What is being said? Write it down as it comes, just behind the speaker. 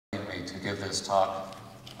me to give this talk.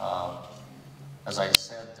 As I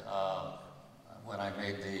said, when I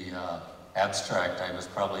made the abstract, I was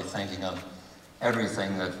probably thinking of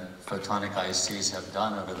everything that photonic ICs have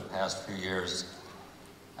done over the past few years,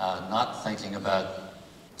 not thinking about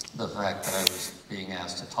the fact that I was being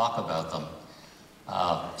asked to talk about them.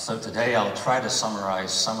 So today I'll try to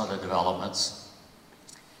summarize some of the developments.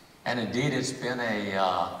 And indeed, it's been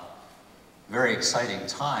a very exciting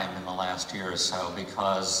time in the last year or so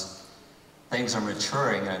because things are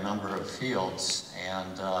maturing in a number of fields,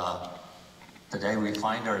 and today we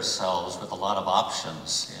find ourselves with a lot of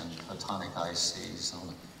options in photonic ICs,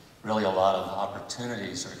 and really a lot of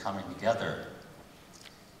opportunities are coming together.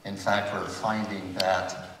 In fact, we're finding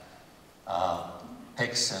that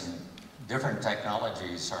PICs and different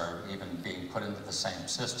technologies are even being put into the same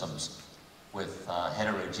systems with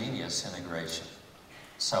heterogeneous integration.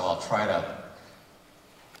 So I'll try to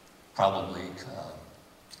probably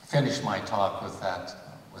finish my talk with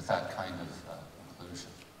that kind of conclusion.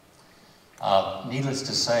 Needless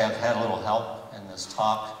to say, I've had a little help in this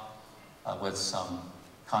talk with some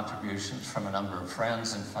contributions from a number of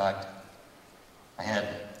friends. In fact, I had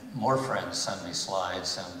more friends send me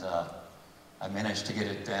slides, and I managed to get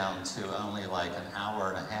it down to only like an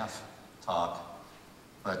hour and a half talk.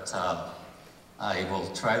 But I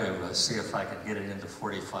will try to see if I can get it into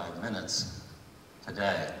 45 minutes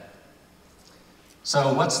today.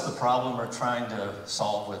 So what's the problem we're trying to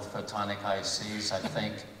solve with photonic ICs? I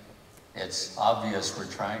think it's obvious we're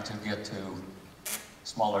trying to get to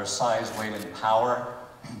smaller size, weight, and power.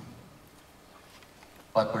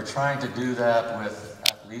 But we're trying to do that with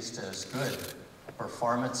at least as good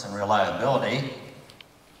performance and reliability.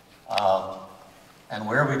 And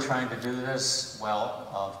where are we trying to do this? Well,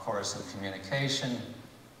 of course, in communication,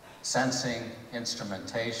 sensing,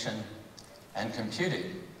 instrumentation, and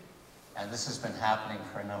computing. And this has been happening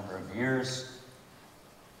for a number of years.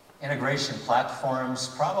 Integration platforms,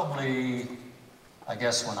 probably, I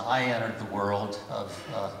guess when I entered the world of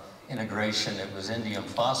integration, it was indium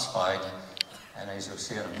phosphide. And as you'll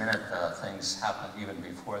see in a minute, things happened even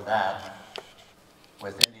before that.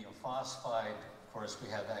 With indium phosphide, of course, we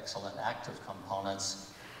have excellent active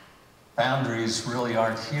components. Boundaries really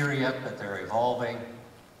aren't here yet, but they're evolving.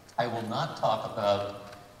 I will not talk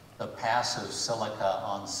about the passive silica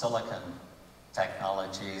on silicon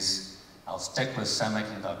technologies. I'll stick with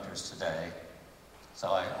semiconductors today. So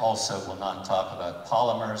I also will not talk about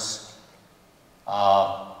polymers.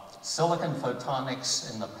 Silicon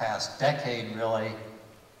photonics in the past decade really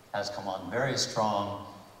has come on very strong,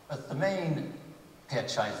 but the main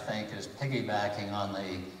pitch, I think, is piggybacking on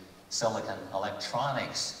the silicon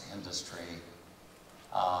electronics industry.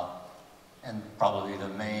 And probably the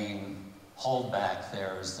main holdback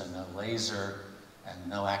there is the no laser and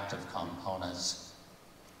no active components.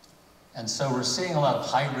 And so we're seeing a lot of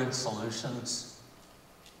hybrid solutions,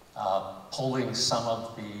 pulling some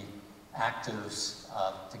of the actives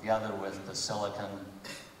together with the silicon.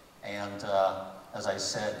 And as I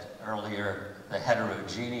said earlier, the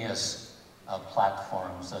heterogeneous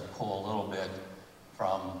platforms that pull a little bit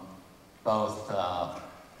from both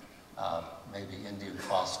maybe indium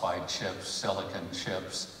phosphide chips, silicon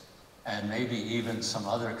chips, and maybe even some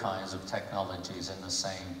other kinds of technologies in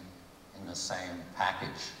the same package.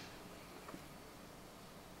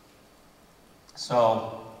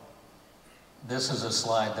 So this is a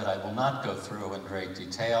slide that I will not go through in great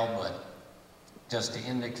detail, but just to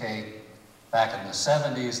indicate, back in the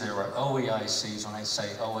 70s, there were OEICs. When I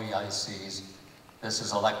say OEICs, this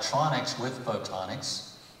is electronics with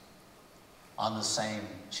photonics on the same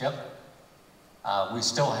chip. We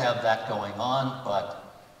still have that going on, but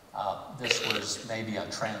this was maybe a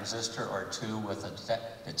transistor or two with a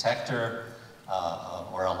detector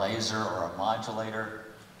or a laser or a modulator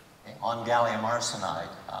on gallium arsenide.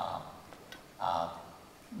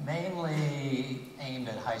 Mainly aimed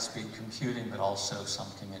at high-speed computing, but also some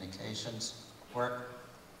communications work.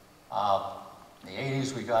 In the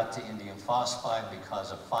 80s, we got to indium phosphide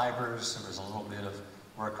because of fibers. There was a little bit of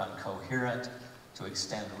work on coherent to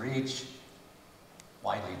extend reach.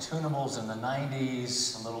 Widely tunables in the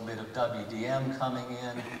 90s, a little bit of WDM coming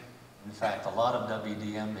in. In fact, a lot of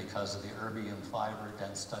WDM because of the erbium fiber,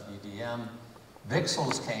 dense WDM.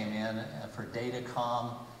 VCSELs came in for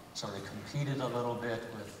datacom, sort of competed a little bit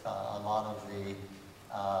with a lot of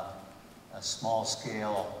the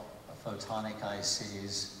small-scale photonic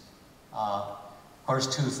ICs. Of course,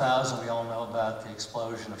 2000, we all know about the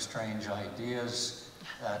explosion of strange ideas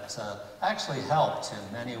that actually helped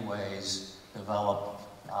in many ways develop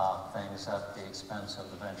things at the expense of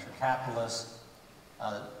the venture capitalists.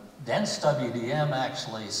 Dense WDM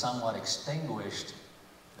actually somewhat extinguished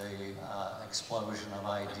the explosion of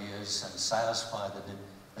ideas and satisfy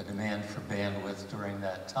the demand for bandwidth during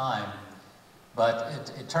that time.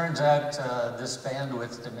 But it turns out this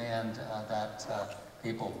bandwidth demand that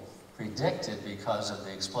people predicted because of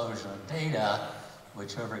the explosion of data,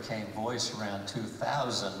 which overcame voice around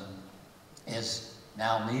 2000, is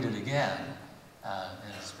now needed again.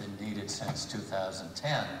 And it's been needed since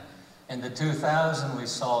 2010. In the 2000s, we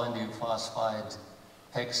saw indium phosphide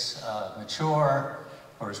PICs mature.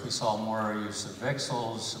 Of course, we saw more use of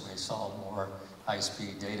VCSELs. We saw more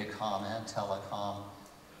high-speed datacom and telecom.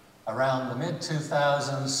 Around the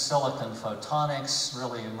mid-2000s, silicon photonics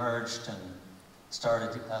really emerged and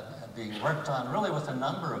started being worked on, really with a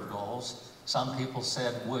number of goals. Some people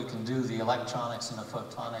said we can do the electronics and the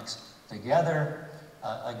photonics together.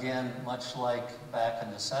 Again, much like back in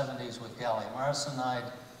the 70s with gallium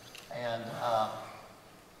arsenide. And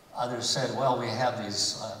others said, well, we have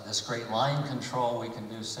this great line control. We can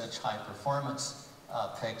do such high performance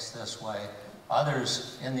PICs this way.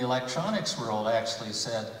 Others in the electronics world actually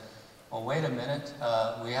said, well, wait a minute,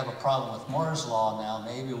 we have a problem with Moore's law now.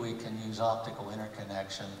 Maybe we can use optical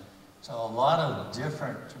interconnection. So a lot of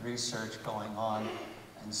different research going on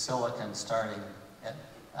in silicon starting at,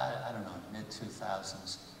 I don't know,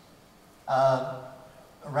 mid-2000s.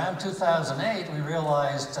 Around 2008, we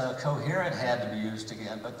realized coherent had to be used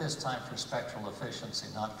again, but this time for spectral efficiency,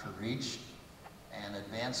 not for reach. And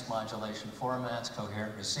advanced modulation formats,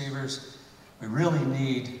 coherent receivers. We really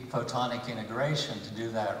need photonic integration to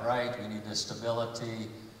do that right. We need the stability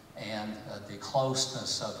and the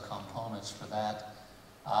closeness of components for that.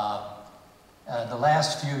 The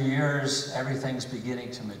last few years, everything's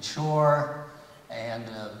beginning to mature. And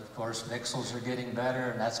of course, VCSELs are getting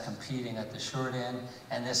better, and that's competing at the short end.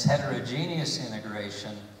 And this heterogeneous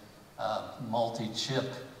integration,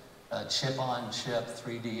 multi-chip, chip-on-chip,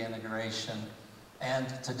 3D integration. And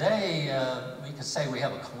today, we could say we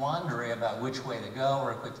have a quandary about which way to go,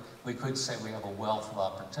 or we could say we have a wealth of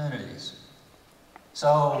opportunities.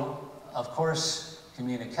 So, of course,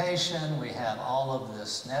 communication, we have all of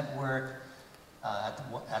this network.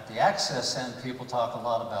 At the access end, people talk a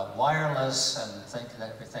lot about wireless and think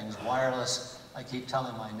that everything's wireless. I keep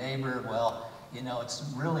telling my neighbor, well, you know, it's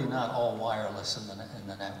really not all wireless in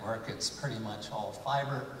the network. It's pretty much all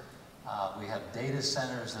fiber. We have data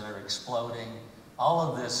centers that are exploding. All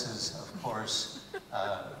of this is, of course,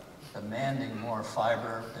 demanding more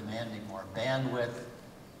fiber, demanding more bandwidth,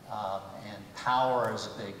 and power is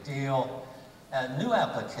a big deal. And new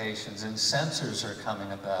applications and sensors are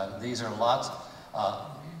coming about. These are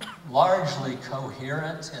largely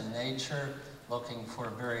coherent in nature, looking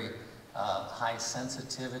for very high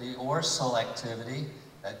sensitivity or selectivity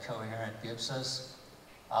that coherent gives us.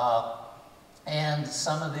 And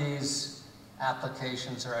some of these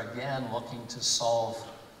applications are, again, looking to solve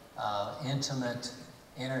intimate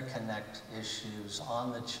interconnect issues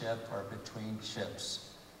on the chip or between chips.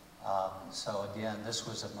 So again, this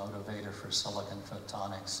was a motivator for silicon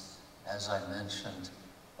photonics, as I mentioned.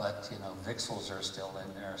 But, you know, VCSELs are still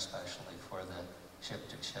in there, especially for the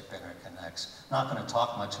chip-to-chip interconnects. Not going to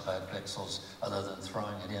talk much about VCSELs other than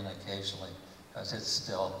throwing it in occasionally, because it's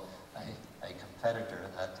still a competitor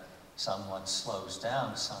that somewhat slows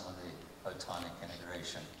down some of the photonic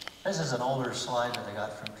integration. This is an older slide that I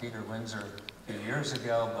got from Peter Windsor a few years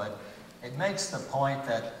ago, but it makes the point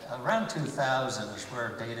that around 2000 is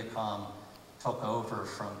where datacom took over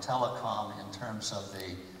from telecom in terms of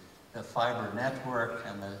the fiber network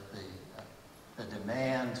and the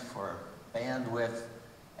demand for bandwidth.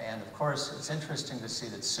 And of course, it's interesting to see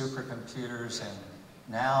that supercomputers and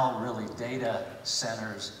now really data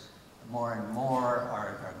centers more and more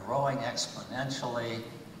are growing exponentially.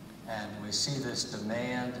 And we see this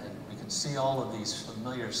demand, and we can see all of these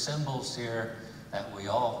familiar symbols here that we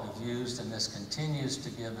all have used, and this continues to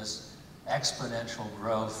give us exponential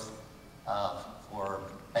growth for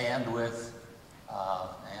bandwidth.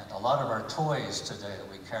 And a lot of our toys today that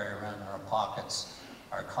we carry around in our pockets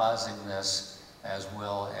are causing this, as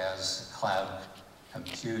well as cloud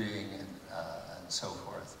computing and so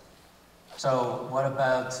forth. So what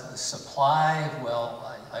about supply?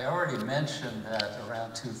 Well, I already mentioned that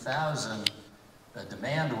around 2000, the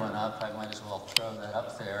demand went up. I might as well throw that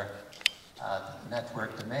up there,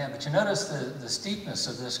 network demand. But you notice the steepness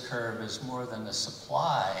of this curve is more than the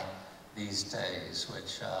supply these days,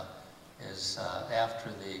 which is after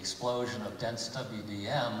the explosion of dense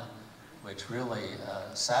WDM, which really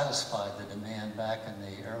satisfied the demand back in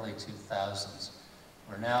the early 2000s.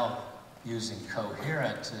 We're now using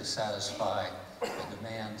coherent to satisfy the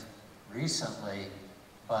demand recently,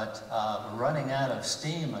 but we're running out of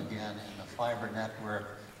steam again in the fiber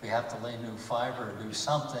network we have to lay new fiber or do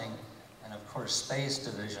something. And of course, space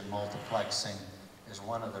division multiplexing is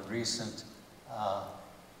one of the recent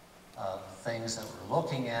things that we're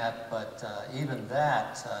looking at, but even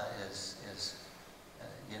that is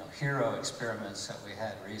hero experiments that we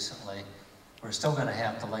had recently. We're still going to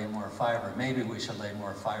have to lay more fiber. Maybe we should lay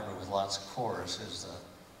more fiber with lots of cores,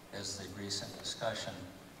 is the recent discussion.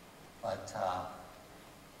 But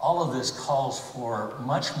all of this calls for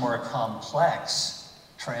much more complex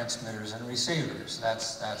transmitters and receivers.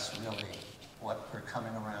 That's really what we're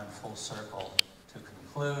coming around full circle to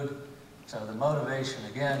conclude. So the motivation,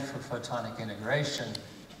 again, for photonic integration,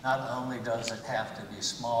 not only does it have to be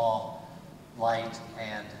small, light,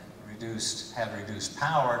 and have reduced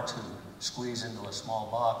power to squeeze into a small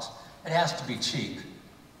box, it has to be cheap.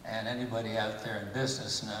 And anybody out there in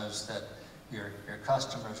business knows that your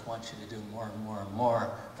customers want you to do more and more and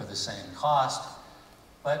more for the same cost.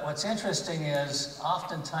 But what's interesting is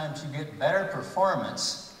oftentimes you get better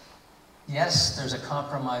performance. Yes, there's a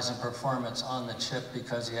compromise in performance on the chip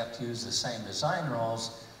because you have to use the same design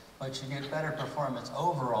rules, but you get better performance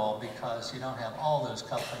overall because you don't have all those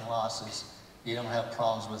coupling losses, you don't have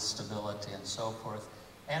problems with stability and so forth.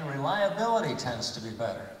 And reliability tends to be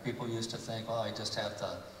better. People used to think, well, I just have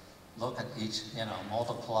to look at each,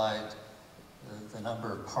 multiply the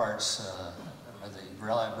number of parts, or the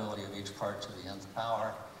reliability of each part to the nth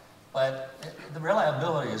power. But the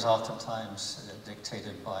reliability is oftentimes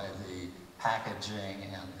dictated by the packaging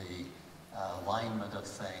and the alignment of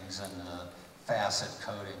things and facet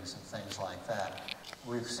coatings and things like that.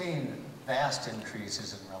 We've seen vast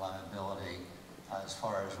increases in reliability as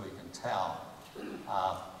far as we can tell.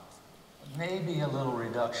 Maybe a little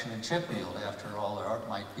reduction in chip yield. After all, there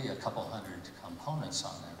might be a couple hundred components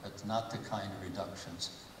on there, but not the kind of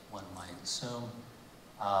reductions one might assume.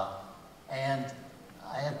 And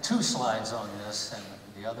I have two slides on this, and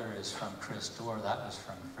the other is from Chris Dorr. That was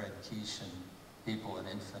from Fred Keish and people at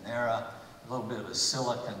Infinera. A little bit of a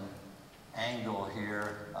silicon angle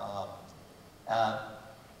here.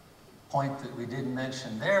 Point that we didn't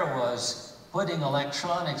mention there was putting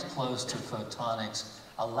electronics close to photonics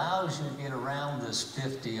allows you to get around this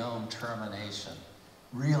 50 ohm termination.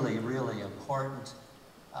 Really, really important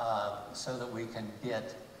so that we can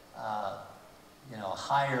get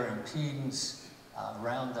higher impedance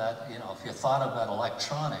around that. If you thought about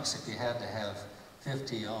electronics, if you had to have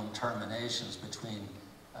 50 ohm terminations between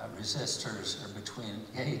resistors or between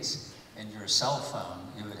gates in your cell phone,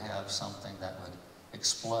 you would have something that would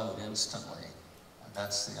explode instantly.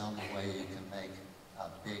 That's the only way you can make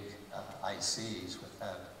big ICs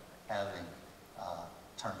without having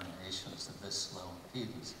terminations of this low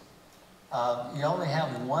impedance. You only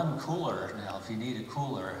have one cooler now. If you need a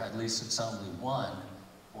cooler, at least it's only one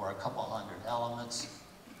or a couple hundred elements.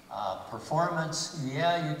 Performance,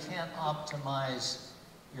 yeah, you can't optimize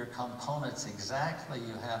your components exactly.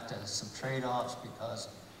 You have to have some trade-offs because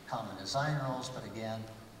common design rules, but again,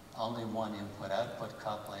 only one input-output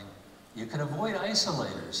coupling. You could avoid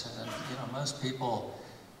isolators. And, most people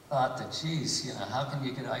thought that, geez, how can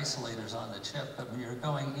you get isolators on the chip? But when you're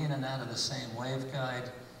going in and out of the same waveguide,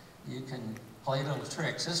 you can play little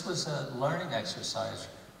tricks. This was a learning exercise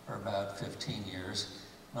for about 15 years,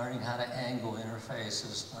 learning how to angle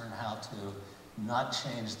interfaces, learn how to not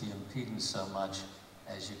change the impedance so much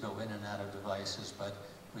as you go in and out of devices. But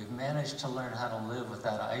we've managed to learn how to live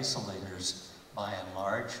without isolators by and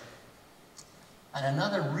large. And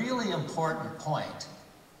another really important point,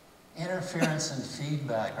 interference and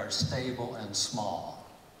feedback are stable and small.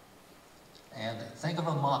 And think of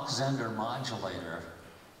a Mach-Zehnder modulator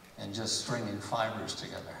and just stringing fibers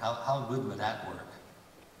together. How good would that work?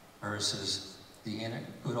 Versus the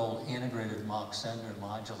good old integrated Mach-Zehnder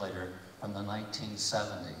modulator from the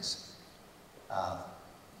 1970s.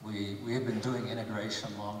 We have been doing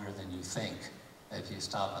integration longer than you think, if you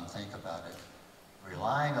stop and think about it.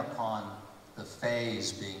 Relying upon the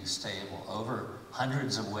phase being stable over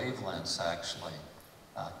hundreds of wavelengths, actually,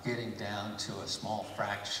 getting down to a small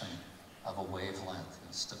fraction of a wavelength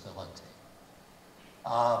in stability.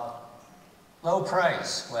 Low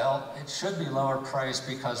price. Well, it should be lower price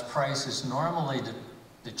because price is normally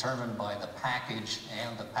determined by the package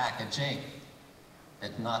and the packaging.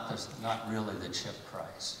 It's not really the chip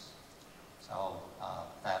price. So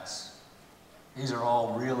these are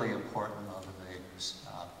all really important motivators.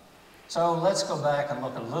 So let's go back and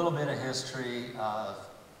look a little bit of history of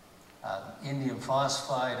indium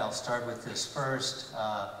phosphide. I'll start with this first.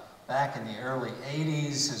 Back in the early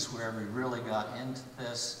 80s is where we really got into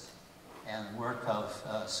this, and work of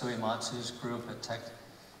Suimatsu's group at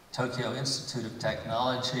Tokyo Institute of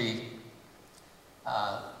Technology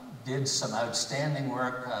did some outstanding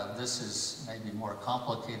work. This is maybe more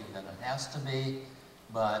complicated than it has to be,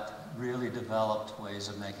 but really developed ways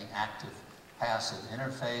of making active passive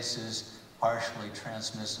interfaces, partially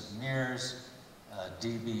transmissive mirrors,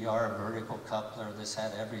 DBR vertical coupler. This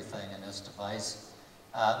had everything in this device.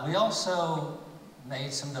 We also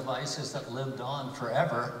made some devices that lived on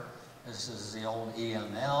forever. This is the old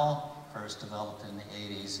EML, first developed in the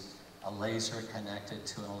 80s, a laser connected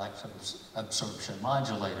to an electric absorption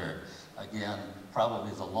modulator. Again,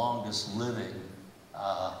 probably the longest living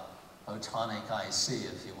photonic IC,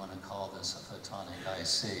 if you want to call this a photonic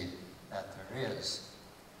IC, that there is.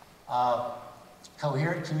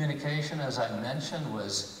 Coherent communication, as I mentioned,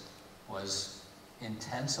 was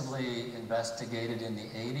intensively investigated in the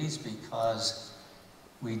 80s because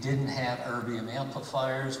we didn't have erbium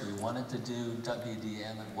amplifiers. We wanted to do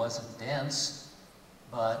WDM. It wasn't dense,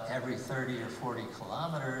 but every 30 or 40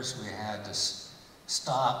 kilometers, we had to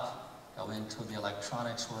stop, go into the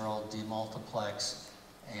electronics world, demultiplex,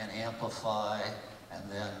 and amplify, and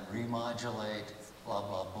then remodulate, blah,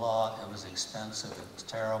 blah, blah. It was expensive, it was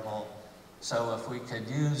terrible. So if we could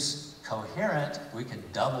use coherent, we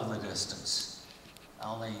could double the distance.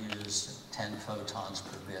 Only use 10 photons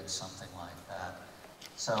per bit, something like that.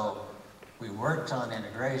 So we worked on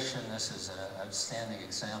integration. This is an outstanding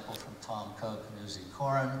example from Tom Koch and Uzi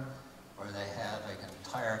Koren, where they have an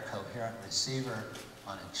entire coherent receiver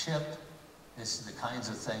on a chip. This is the kinds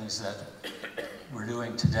of things that we're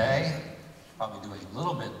doing today. Probably doing a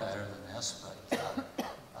little bit better than this, but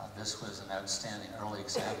this was an outstanding early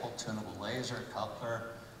example. Tunable laser, coupler,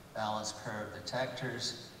 balanced pair of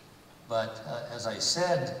detectors. But as I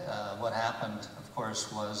said, what happened, of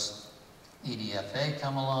course, was EDFA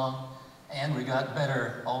come along, and we got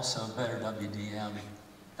better WDM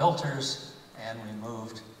filters, and we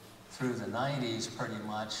moved through the 90s pretty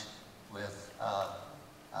much with,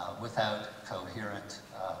 without coherent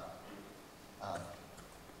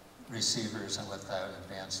receivers and without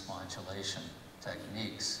advanced modulation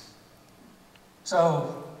techniques.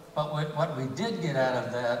 So, but what we did get out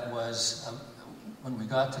of that was, when we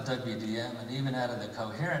got to WDM and even out of the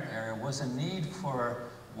coherent area, was a need for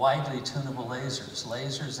widely tunable lasers,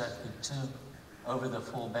 lasers that could tune over the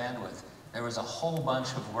full bandwidth. There was a whole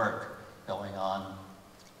bunch of work going on.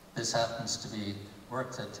 This happens to be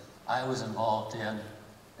work that I was involved in.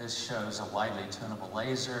 This shows a widely tunable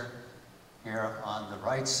laser. Here on the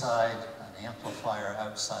right side, an amplifier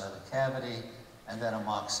outside of the cavity, and then a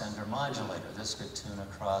Mach-Zehnder modulator. This could tune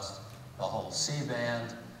across the whole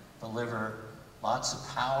C-band, deliver lots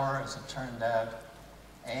of power, as it turned out.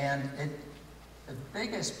 And the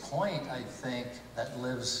biggest point, I think, that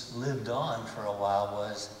lived on for a while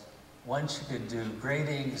was once you could do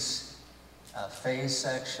gratings, phase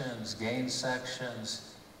sections, gain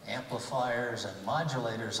sections, amplifiers, and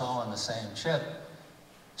modulators all on the same chip,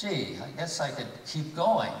 gee, I guess I could keep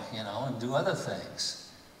going, you know, and do other things.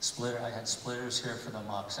 I had splitters here for the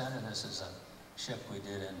Mach-Zehnder. This is a chip we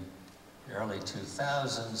did in the early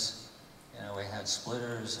 2000s. You know, we had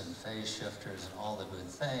splitters and phase shifters and all the good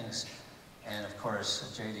things. And of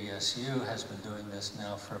course, JDSU has been doing this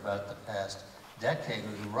now for about the past decade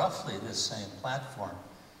with roughly this same platform.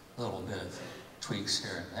 A little bit of tweaks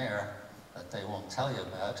here and there that they won't tell you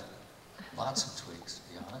about. Lots of tweaks,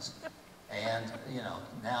 to be honest. And, you know,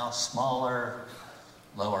 now smaller,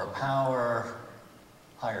 lower power,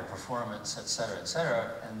 higher performance, et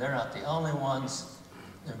cetera, and they're not the only ones.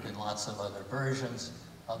 There have been lots of other versions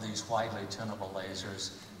of these widely tunable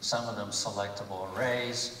lasers, some of them selectable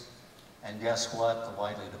arrays, and guess what? The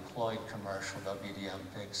widely deployed commercial WDM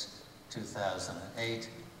PICs 2008,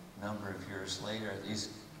 a number of years later. These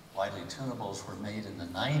widely tunables were made in the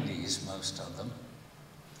 90s, most of them.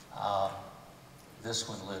 This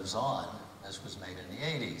one lives on. This was made in the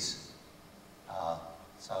 80s.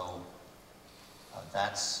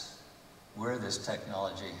 That's where this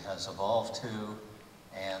technology has evolved to.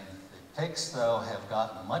 And the PICs, though, have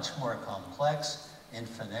gotten much more complex.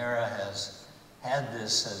 Infinera has had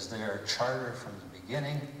this as their charter from the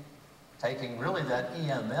beginning, taking really that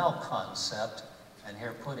EML concept and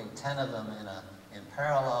here putting 10 of them in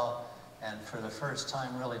parallel, and for the first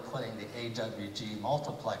time really putting the AWG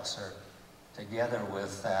multiplexer together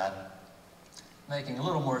with that, making a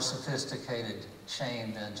little more sophisticated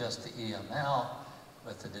chain than just the EML,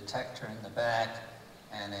 with the detector in the back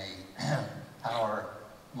and a power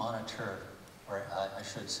monitor, or I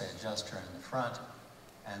should say adjuster in the front,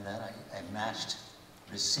 and then a matched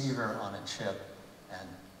receiver on a chip, and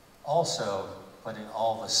also putting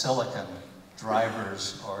all the silicon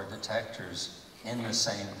drivers or detectors in the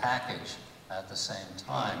same package at the same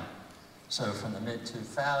time. So from the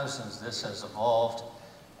mid-2000s, this has evolved.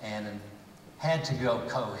 and had to go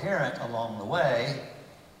coherent along the way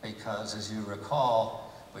because, as you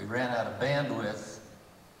recall, we ran out of bandwidth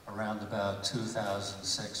around about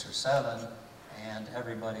 2006 or 7, and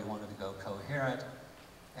everybody wanted to go coherent,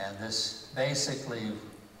 and this basically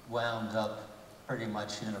wound up pretty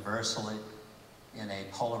much universally in a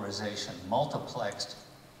polarization multiplexed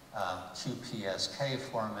QPSK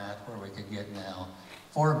format where we could get now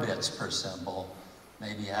 4 bits per symbol,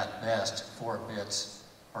 maybe at best 4 bits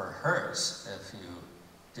per hertz if you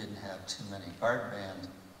didn't have too many guard band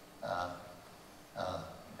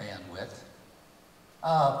bandwidth.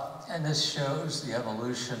 And this shows the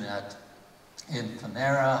evolution in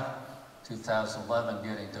Infinera, 2011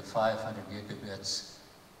 getting to 500 gigabits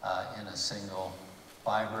in a single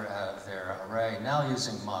fiber out of their array, now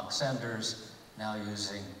using Mach senders, now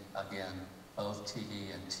using, again, both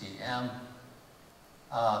TE and TM.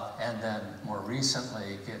 And then more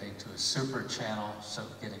recently getting to a super channel, so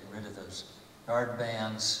getting rid of those guard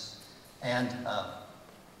bands. And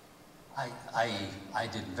I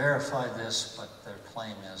didn't verify this, but their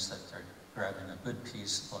claim is that they're grabbing a good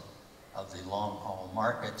piece of the long-haul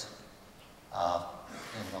market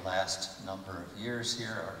in the last number of years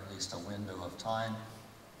here, or at least a window of time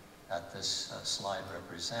that this slide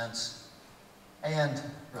represents. And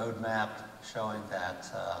roadmap showing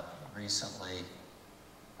that recently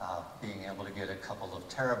being able to get a couple of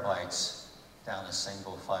terabytes down a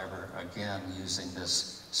single fiber, again using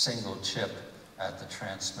this single chip at the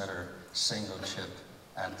transmitter, single chip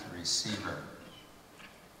at the receiver.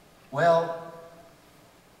 Well,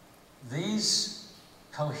 these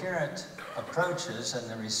coherent approaches and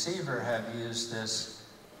the receiver have used this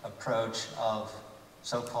approach of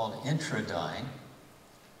so-called intradyne,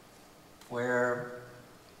 where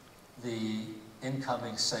the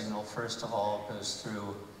incoming signal, first of all, goes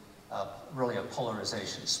through really a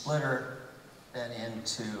polarization splitter, then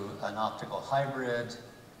into an optical hybrid,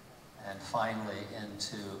 and finally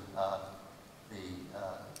into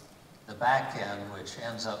the back end, which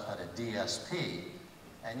ends up at a DSP.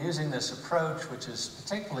 And using this approach, which is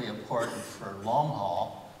particularly important for long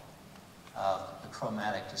haul, the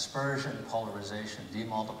chromatic dispersion, polarization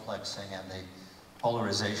demultiplexing, and the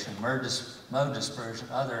polarization mode dispersion,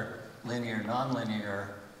 other linear, nonlinear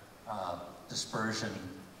dispersion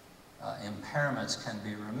impairments can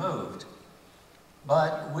be removed.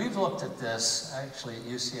 But we've looked at this actually at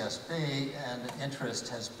UCSB, and the interest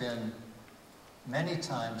has been many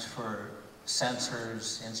times for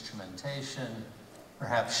sensors, instrumentation,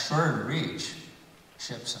 perhaps short reach,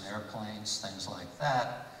 ships and airplanes, things like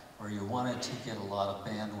that, where you wanted to get a lot of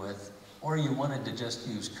bandwidth, or you wanted to just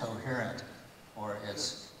use coherent or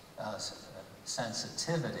its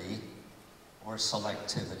sensitivity or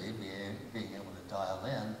selectivity, being able to dial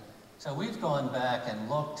in. So we've gone back and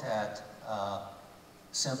looked at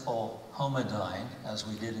simple homodyne, as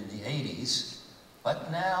we did in the 80s,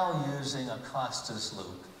 but now using a Costas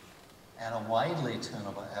loop and a widely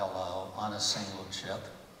tunable LO on a single chip,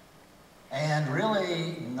 and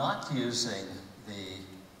really not using the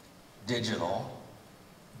digital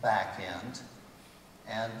back end.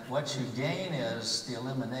 And what you gain is the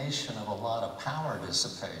elimination of a lot of power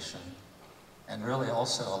dissipation, and really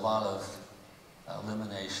also a lot of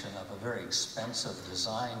elimination of a very expensive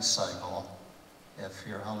design cycle if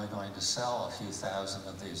you're only going to sell a few thousand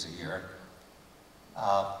of these a year.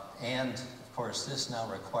 And of course, this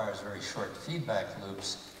now requires very short feedback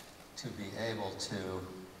loops to be able to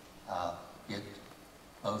get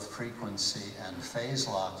both frequency and phase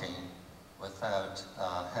locking without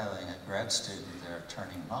having a grad student there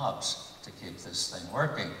turning knobs to keep this thing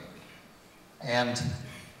working. And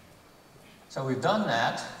so we've done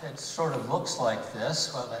that. It sort of looks like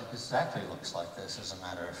this. Well, it exactly looks like this, as a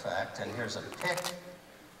matter of fact. And here's a pic.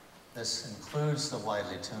 This includes the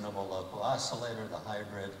widely tunable local oscillator, the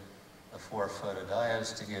hybrid, the 4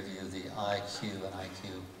 photodiodes to give you the IQ and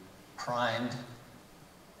IQ primed.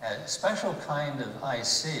 A special kind of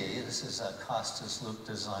IC, this is a Costas loop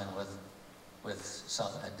design with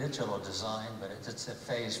a digital design, but it's a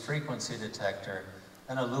phase frequency detector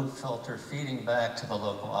and a loop filter feeding back to the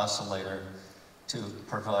local oscillator to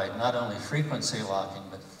provide not only frequency locking,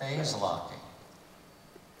 but phase locking.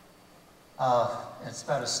 It's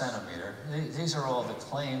about 1 centimeter. These are all the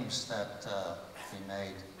claims that we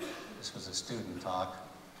made. This was a student talk.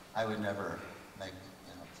 I would never make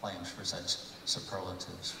claims for such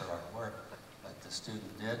superlatives for our work, but the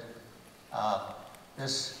student did.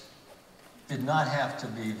 This did not have to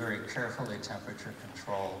be very carefully temperature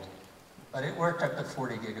controlled, but it worked up to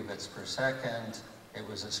 40 gigabits per second. It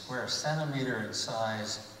was a square centimeter in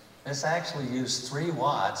size. This actually used 3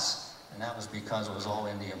 watts, and that was because it was all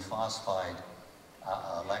indium phosphide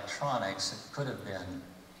electronics, it could have been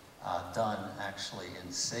done actually in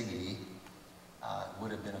SiGe. It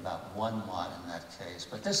would have been about 1 watt in that case,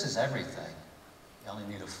 but this is everything. You only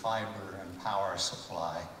need a fiber and power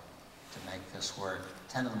supply to make this work.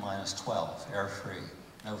 10 to the minus 12, air-free,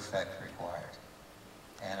 no FEC required.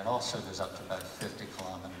 And it also goes up to about 50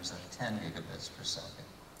 kilometers at 10 gigabits per second.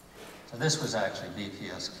 So this was actually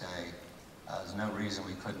BPSK. There's no reason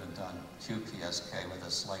we couldn't have done QPSK with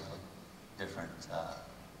a slightly different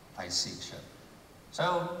IC chip.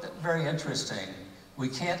 So very interesting. We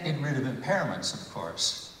can't get rid of impairments, of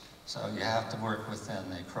course. So you have to work within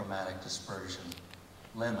the chromatic dispersion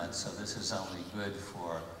limit. So this is only good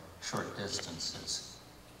for short distances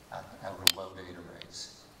at low data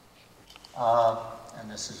rates. And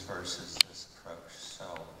this is versus this approach. So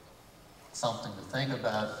something to think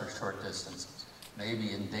about for short distances,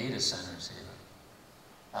 maybe in data centers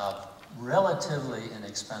even. Relatively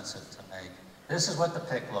inexpensive to make. This is what the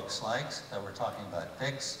PIC looks like. So we're talking about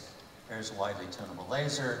PICs. Here's a widely tunable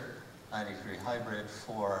laser, 90-degree hybrid,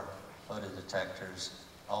 4 photodetectors.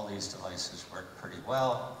 All these devices work pretty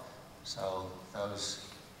well. So those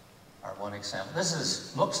are one example.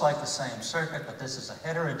 This looks like the same circuit, but this is a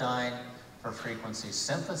heterodyne for frequency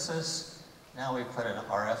synthesis. Now we put an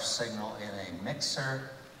RF signal in a mixer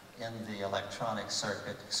in the electronic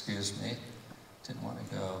circuit. Excuse me. Didn't want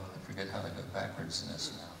to go, I forget how to go backwards in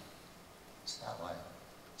this now. It's that way.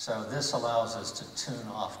 So this allows us to tune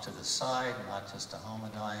off to the side, not just a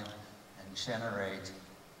homodyne, and generate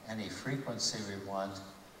any frequency we want.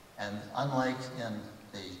 And unlike in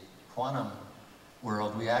the quantum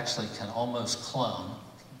world, we actually can almost clone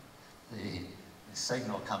the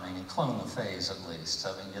signal coming and clone the phase at least,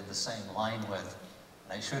 so we can get the same line width.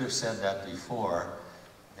 And I should have said that before.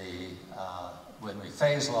 When we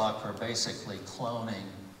phase lock, we're basically cloning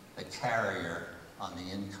the carrier on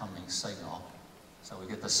the incoming signal. So we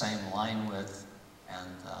get the same line width and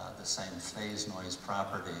the same phase noise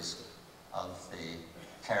properties of the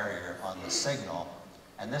carrier on the signal.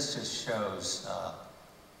 And this just shows,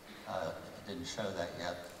 I didn't show that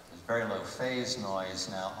yet, there's very low phase noise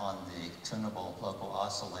now on the tunable local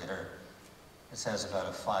oscillator. This has about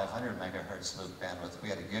a 500 megahertz loop bandwidth. We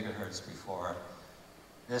had a gigahertz before.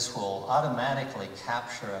 This will automatically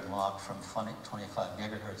capture and lock from 25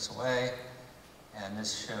 gigahertz away. And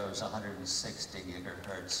this shows 160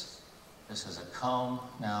 gigahertz. This is a comb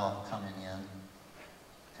now coming in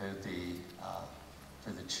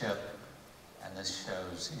to the chip, and this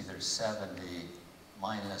shows either 70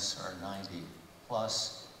 minus or 90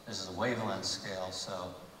 plus. This is a wavelength scale,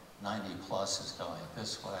 so 90 plus is going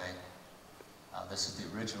this way. This is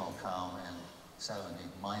the original comb, and 70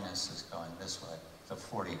 minus is going this way. It's a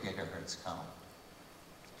 40 gigahertz comb.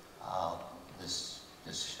 This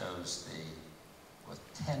just shows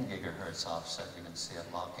with 10 gigahertz offset, you can see it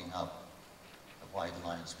locking up. The white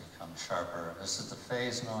lines become sharper. This is the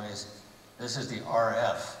phase noise. This is the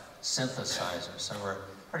RF synthesizer. So we're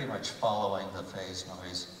pretty much following the phase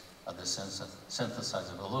noise of the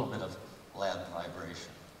synthesizer with a little bit of lab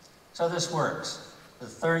vibration. So this works. The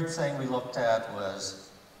third thing we looked at was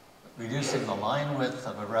reducing the line width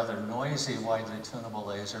of a rather noisy, widely tunable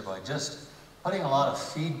laser by just putting a lot of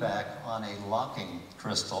feedback on a locking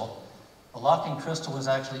crystal. The locking crystal was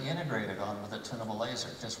actually integrated on with a tunable laser,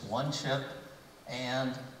 just one chip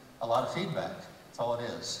and a lot of feedback. That's all it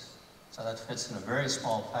is. So that fits in a very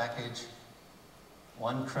small package.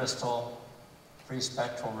 One crystal, free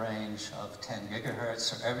spectral range of 10 gigahertz.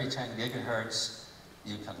 So every 10 gigahertz,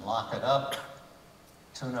 you can lock it up,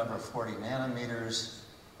 tune over 40 nanometers,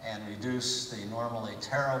 and reduce the normally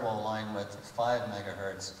terrible line width of 5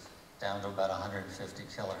 megahertz down to about 150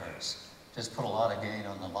 kilohertz. Just put a lot of gain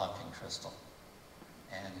on the locking crystal,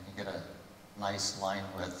 and you can get a nice line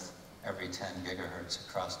width every 10 gigahertz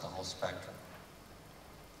across the whole spectrum.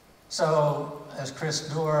 So, as Chris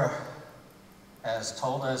Doerr has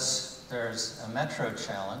told us, there's a metro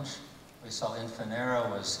challenge. We saw Infinera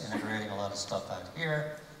was integrating a lot of stuff out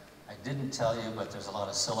here. I didn't tell you, but there's a lot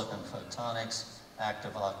of silicon photonics,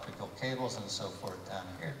 active optical cables, and so forth down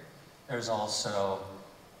here. There's also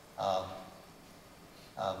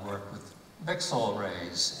work with VCSEL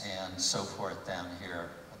arrays and so forth down here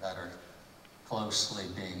that are closely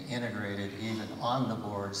being integrated even on the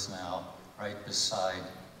boards now, right beside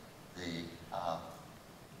the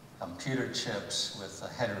computer chips with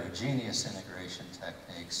heterogeneous integration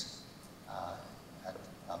techniques at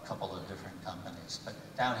a couple of different companies. But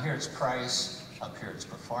down here it's price, up here it's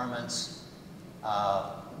performance.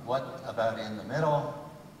 What about in the middle?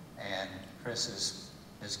 And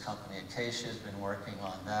his company Acacia has been working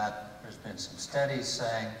on that. There's been some studies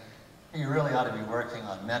saying You really ought to be working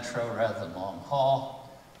on metro rather than long haul.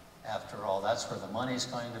 After all, that's where the money's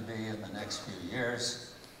going to be in the next few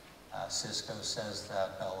years. Cisco says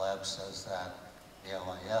that, Bell Labs says that, the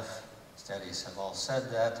OIF studies have all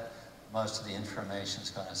said that. Most of the information is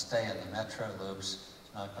going to stay in the metro loops.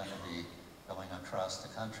 It's not going to be going across the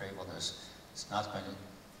country. Well, there's not going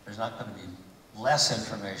to be less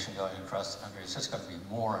information going across the country. It's just going to be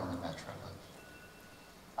more in the metro loops.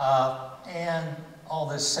 And all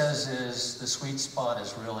this says is the sweet spot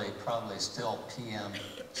is really probably still PM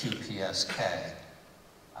QPSK.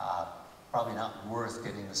 Probably not worth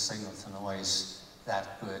getting the signal to noise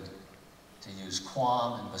that good to use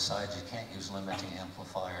QAM, and besides, you can't use limiting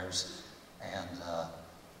amplifiers, and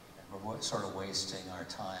we're sort of wasting our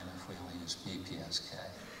time if we only use BPSK.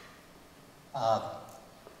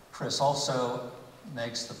 Chris also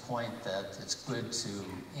makes the point that it's good to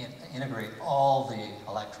integrate all the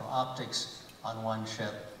electro-optics on one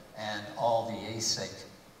chip and all the ASIC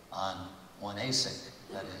on one ASIC.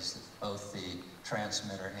 That is, both the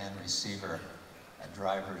transmitter and receiver,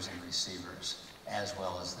 drivers and receivers, as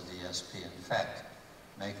well as the DSP. In fact,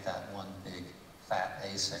 make that one big fat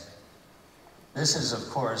ASIC. This is, of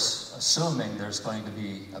course, assuming there's going to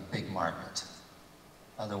be a big market.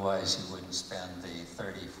 Otherwise, you wouldn't spend the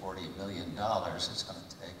 $30, $40 million it's going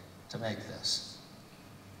to take to make this.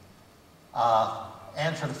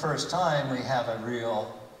 And for the first time, we have a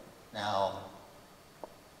real, now,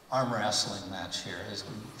 arm wrestling match here.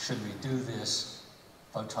 Should we do this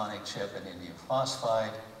photonic chip in indium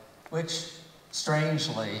phosphide, which,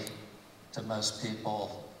 strangely, to most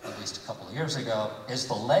people, at least a couple of years ago, is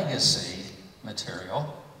the legacy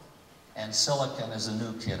material, and silicon is a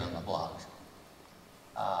new kid on the block.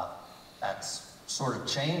 That's sort of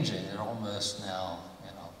changing. They're almost now,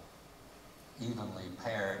 evenly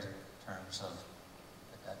paired in terms of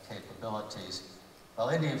capabilities. Well,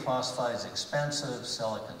 indium phosphide is expensive,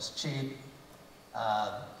 silicon's cheap.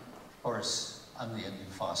 Of course, I'm the indium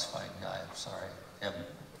phosphide guy. I'm sorry, I haven't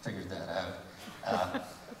figured that out.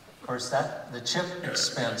 Of course, the chip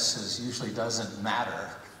expense usually doesn't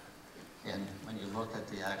matter when you look at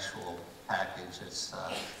the actual package. It's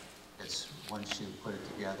once you put it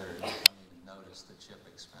together, you don't even notice the chip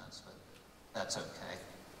expense, but that's okay.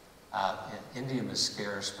 Indium is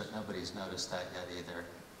scarce, but nobody's noticed that yet either.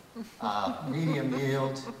 Medium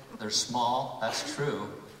yield, they're small, that's true,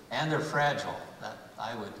 and they're fragile.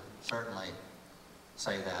 I would certainly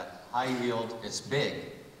say that. High yield, it's big,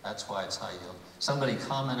 that's why it's high yield. Somebody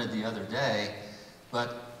commented the other day,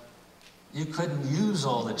 but you couldn't use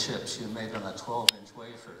all the chips you made on a 12-inch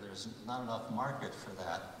wafer. There's not enough market for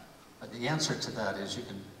that. But the answer to that is you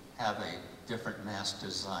can have a different mask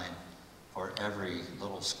design for every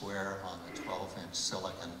little square on the 12-inch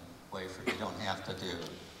silicon wafer. You don't have to do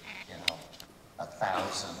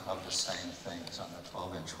 1,000 of the same things on the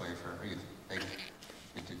 12-inch wafer.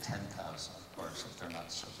 You do 10,000, of course, if they're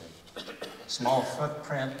not so big. Small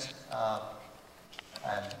footprint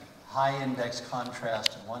and high index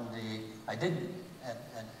contrast in 1D. I did,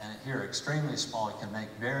 and here extremely small, you can make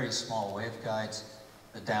very small waveguides.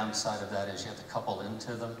 The downside of that is you have to couple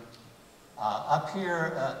into them. Up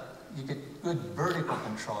here, you get good vertical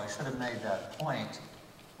control. I should have made that point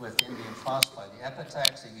with indium phosphide. The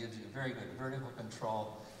epitaxy gives you very good vertical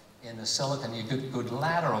control. In the silicon, you get good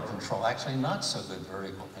lateral control. Actually, not so good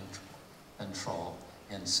vertical control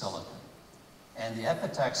in silicon. And the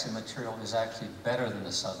epitaxy material is actually better than the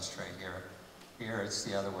substrate here. Here, it's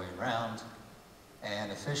the other way around.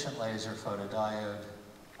 And efficient laser photodiode,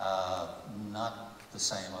 not the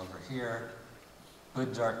same over here.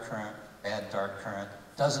 Good dark current, bad dark current.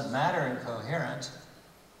 Doesn't matter in coherent.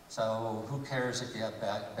 So who cares if you have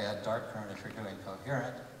bad dark current if you're doing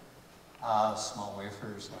coherent? Small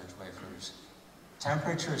wafers, large wafers.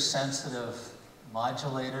 Temperature sensitive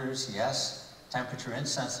modulators, yes. Temperature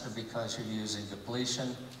insensitive because you're using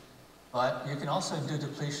depletion. But you can also do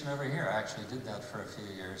depletion over here. I actually did that for a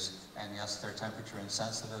few years. And yes, they're temperature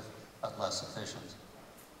insensitive, but less efficient.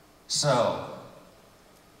 So,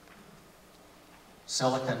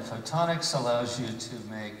 silicon photonics allows you to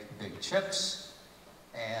make big chips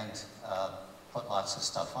and put lots of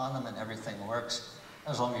stuff on them, and everything works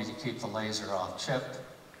as long as you keep the laser off chip.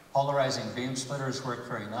 Polarizing beam splitters work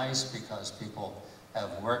very nice because people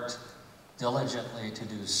have worked diligently to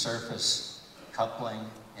do surface coupling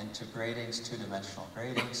into gratings, two-dimensional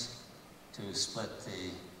gratings, to split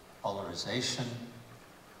the polarization.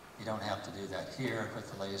 You don't have to do that here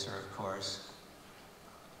with the laser, of course.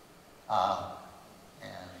 And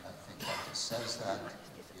I think that just says that.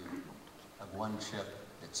 If you have one chip,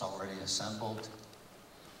 it's already assembled.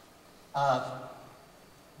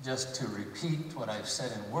 just to repeat what I've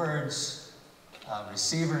said in words,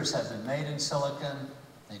 receivers have been made in silicon.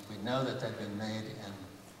 I think we know that they've been made in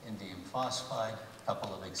indium phosphide. A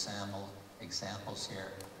couple of examples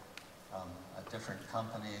here from different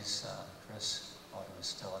companies. Chris, while he was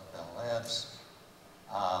still at Bell Labs.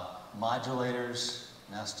 Modulators,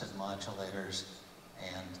 nested modulators,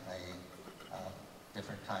 and a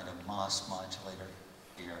different kind of MOS modulator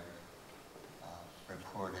here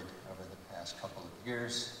reported over the past couple of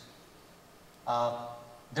years.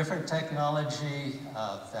 Different technology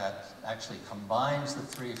that actually combines the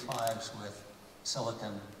 3.5s with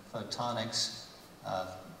silicon photonics.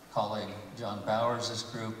 Colleague John Bowers'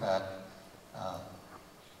 group at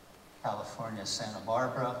California, Santa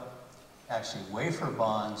Barbara, actually wafer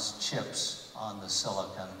bonds chips on the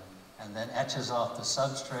silicon and then etches off the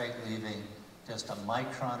substrate, leaving just a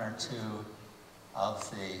micron or two of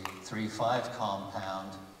the 3.5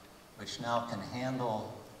 compound, which now can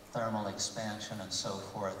handle thermal expansion and so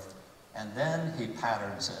forth. And then he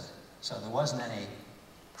patterns it. So there wasn't any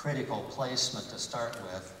critical placement to start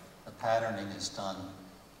with. The patterning is done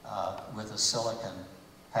with a silicon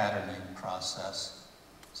patterning process.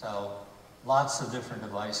 So lots of different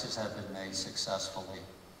devices have been made successfully.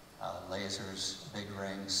 Lasers, big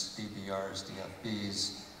rings, DBRs,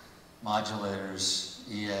 DFBs, modulators,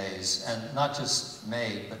 EAs, and not just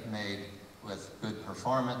made, but made with good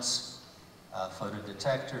performance,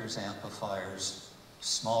 photodetectors, amplifiers,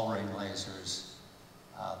 small ring lasers,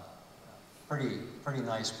 pretty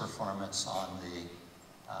nice performance on the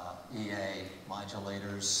EA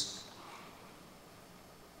modulators,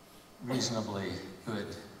 reasonably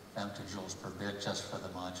good femtojoules per bit just for the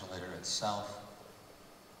modulator itself,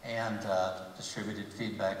 and distributed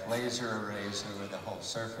feedback laser arrays over the whole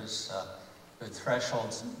surface. Good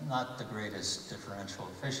thresholds, not the greatest differential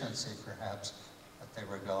efficiency perhaps, but they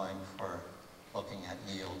were going for looking at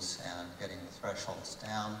yields and getting the thresholds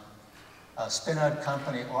down. Spin-out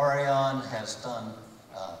company Orion has done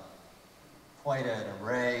quite an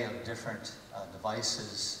array of different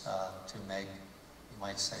devices to make, you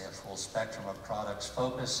might say, a full spectrum of products,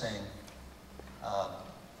 focusing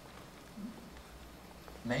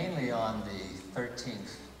mainly on the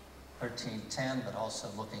 1310, but also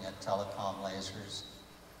looking at telecom lasers,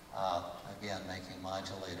 again, making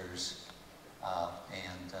modulators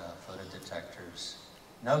and photodetectors.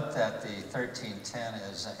 Note that the 1310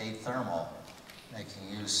 is athermal, making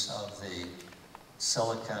use of the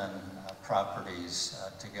silicon properties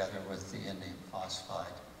together with the indium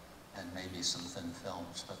phosphide and maybe some thin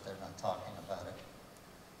films, but they're not talking about it.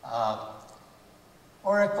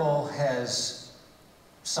 Oracle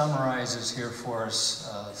summarizes here for us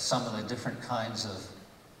some of the different kinds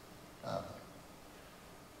of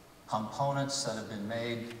components that have been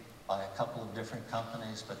made by a couple of different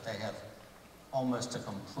companies, but they have almost a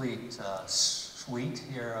complete suite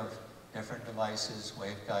here of different devices,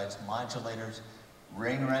 waveguides, modulators,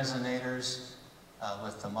 ring resonators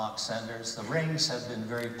with the Mach senders. The rings have been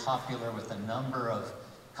very popular with a number of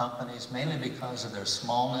companies, mainly because of their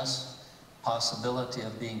smallness, possibility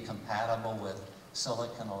of being compatible with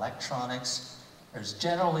silicon electronics. There's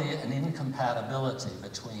generally an incompatibility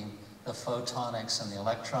between the photonics and the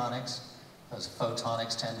electronics, because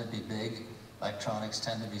photonics tend to be big, electronics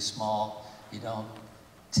tend to be small. You don't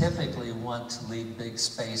typically want to leave big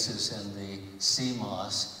spaces in the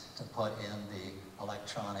CMOS to put in the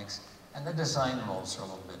electronics, and the design rules are a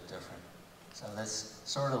little bit different. So this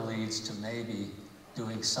sort of leads to maybe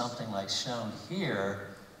doing something like shown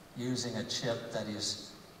here, using a chip that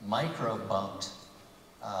is micro-bumped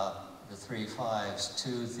the 3.5s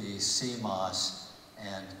to the CMOS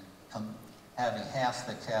and having half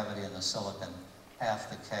the cavity in the silicon, half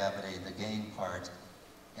the cavity, the gain part,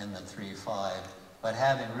 in the 3.5, but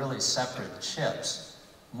having really separate chips,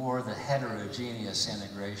 more the heterogeneous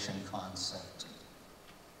integration concept.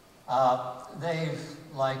 They've,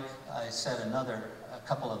 like I said, a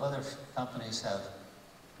couple of other companies have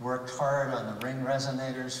worked hard on the ring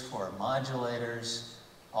resonators for modulators,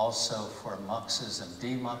 also for muxes and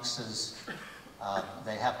demuxes.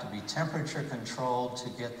 They have to be temperature controlled to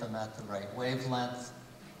get them at the right wavelength,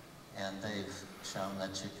 and they've shown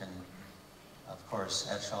that you can, of course,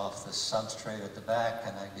 etch off the substrate at the back,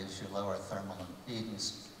 and that gives you lower thermal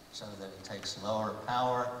impedance so that it takes lower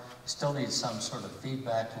power. You still need some sort of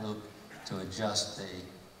feedback loop to adjust the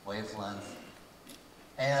wavelength.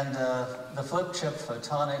 And the flip chip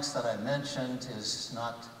photonics that I mentioned is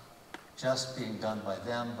not just being done by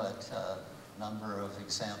them, but a number of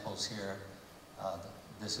examples here.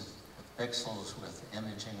 This is with pixels, with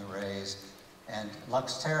imaging arrays. And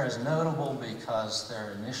Luxtera is notable because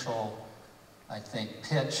their initial, I think,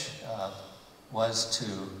 pitch was to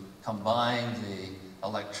combine the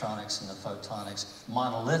electronics and the photonics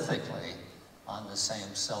monolithically on the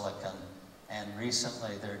same silicon. And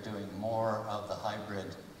recently they're doing more of the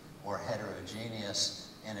hybrid or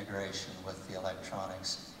heterogeneous integration with the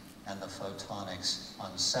electronics and the photonics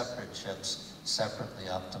on separate chips, separately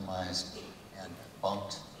optimized and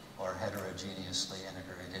bumped or heterogeneously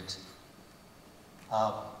integrated.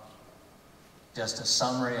 Just a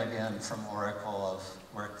summary again from Oracle of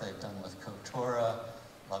work they've done with Kotura,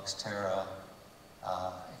 Luxtera,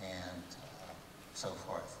 and so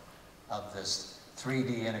forth, of this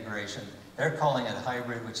 3D integration. They're calling it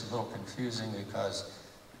hybrid, which is a little confusing because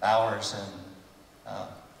Bowers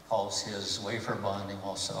calls his wafer bonding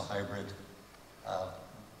also hybrid. A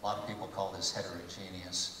lot of people call this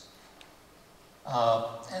heterogeneous.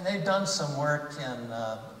 And they've done some work in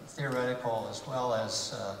theoretical as well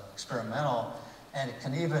as experimental, and it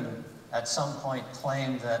can even at some point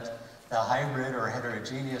claim that the hybrid or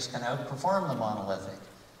heterogeneous can outperform the monolithic.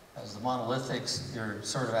 As the monolithics, you're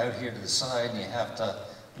sort of out here to the side and you have to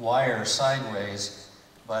wire sideways,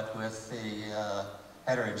 but with the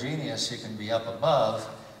heterogeneous, you can be up above.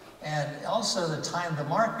 And also the time to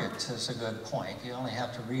market is a good point. You only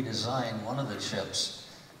have to redesign one of the chips,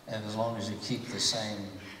 and as long as you keep the same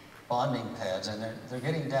bonding pads. And they're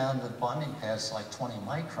getting down to bonding pads like 20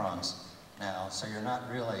 microns now, so you're not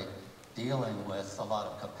really dealing with a lot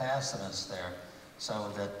of capacitance there,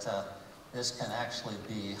 so that this can actually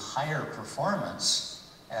be higher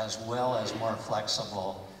performance as well as more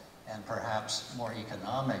flexible and perhaps more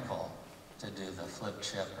economical to do the flip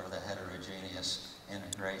chip or the heterogeneous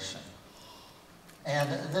integration. And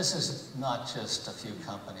this is not just a few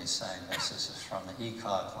companies saying this. This is from the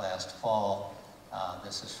ECOC last fall.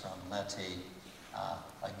 This is from Leti.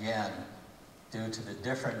 Again, due to the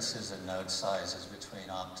differences in node sizes between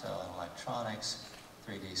opto and electronics,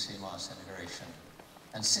 3D CMOS integration.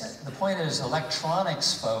 And the point is,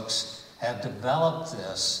 electronics folks have developed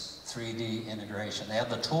this 3D integration. They have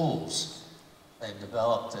the tools. They've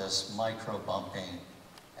developed this micro bumping,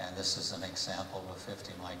 and this is an example of a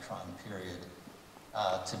 50 micron period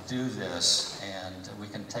to do this. And we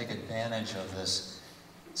can take advantage of this,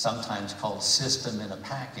 sometimes called system in a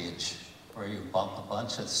package, where you bump a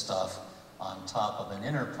bunch of stuff on top of an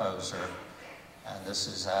interposer. And this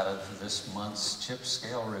is out of this month's Chip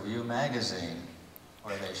Scale Review magazine,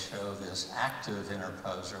 where they show this active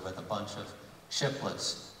interposer with a bunch of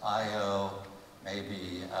chiplets, I/O,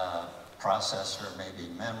 maybe processor, maybe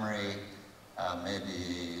memory,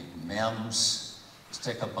 maybe MEMS.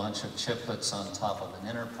 Stick a bunch of chiplets on top of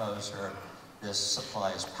an interposer. This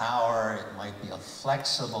supplies power. It might be a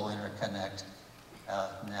flexible interconnect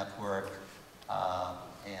network.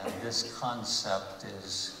 And this concept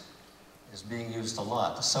is being used a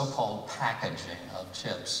lot, the so-called packaging of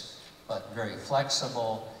chips, but very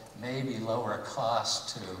flexible, maybe lower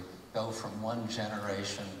cost to go from one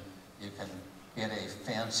generation. You can get a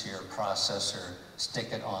fancier processor,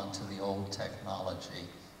 stick it onto the old technology,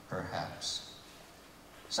 perhaps.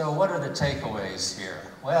 So what are the takeaways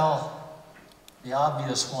here? Well, the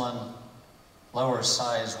obvious one, lower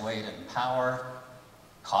size, weight, and power.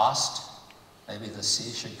 Cost, maybe the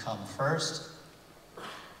C should come first.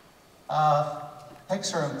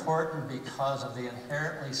 PICs are important because of the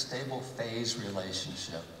inherently stable phase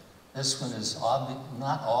relationship. This one is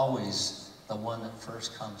not always the one that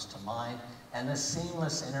first comes to mind, and the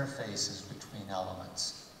seamless interfaces between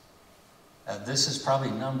elements. This is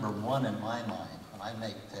probably number one in my mind. When I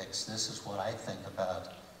make PICs, this is what I think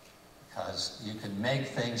about, because you can make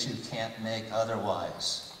things you can't make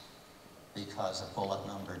otherwise because of bullet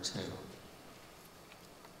number 2.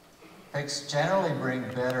 PICs generally bring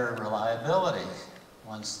better reliability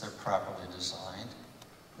once they're properly designed.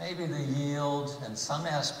 Maybe the yield and some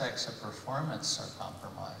aspects of performance are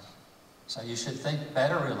compromised. So you should think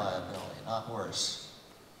better reliability, not worse.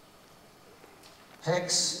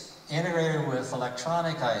 PICs integrated with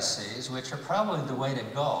electronic ICs, which are probably the way to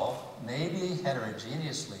go, maybe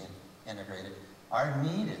heterogeneously integrated, are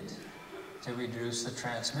needed to reduce the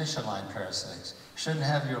transmission line parasites. You shouldn't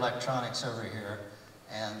have your electronics over here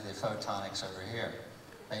and the photonics over here.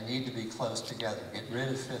 They need to be close together. Get rid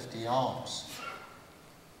of 50 ohms.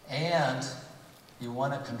 And you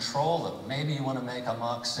want to control them. Maybe you want to make a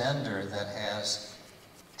Mach Zehnder that has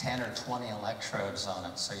 10 or 20 electrodes on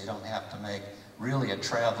it, so you don't have to make really a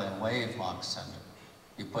traveling wave Mach Zehnder.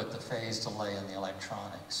 You put the phase delay in the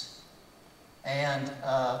electronics. And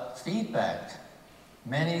feedback.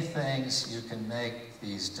 Many things you can make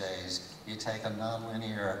these days. You take a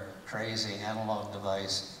nonlinear, crazy analog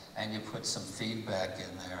device and you put some feedback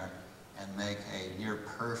in there and make a near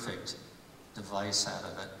perfect device out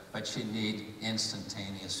of it, but you need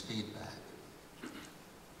instantaneous feedback.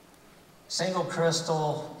 Single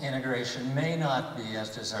crystal integration may not be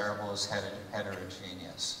as desirable as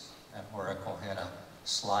heterogeneous. And Oracle had a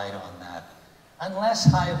slide on that. Unless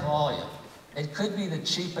high volume. It could be the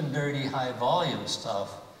cheap and dirty high volume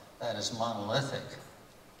stuff that is monolithic,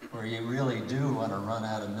 where you really do want to run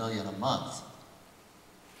out 1 million a month.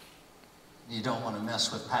 You don't want to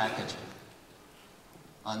mess with packaging.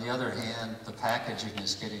 On the other hand, the packaging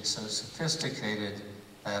is getting so sophisticated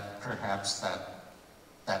that perhaps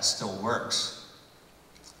that still works.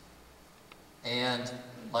 And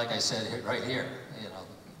like I said right here, you know,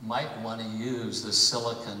 might want to use the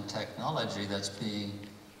silicon technology that's being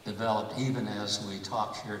developed even as we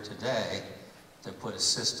talk here today to put a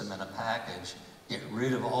system in a package, get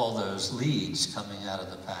rid of all those leads coming out of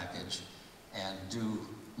the package, and do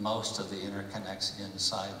most of the interconnects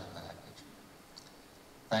inside the package.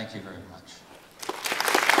 Thank you very much.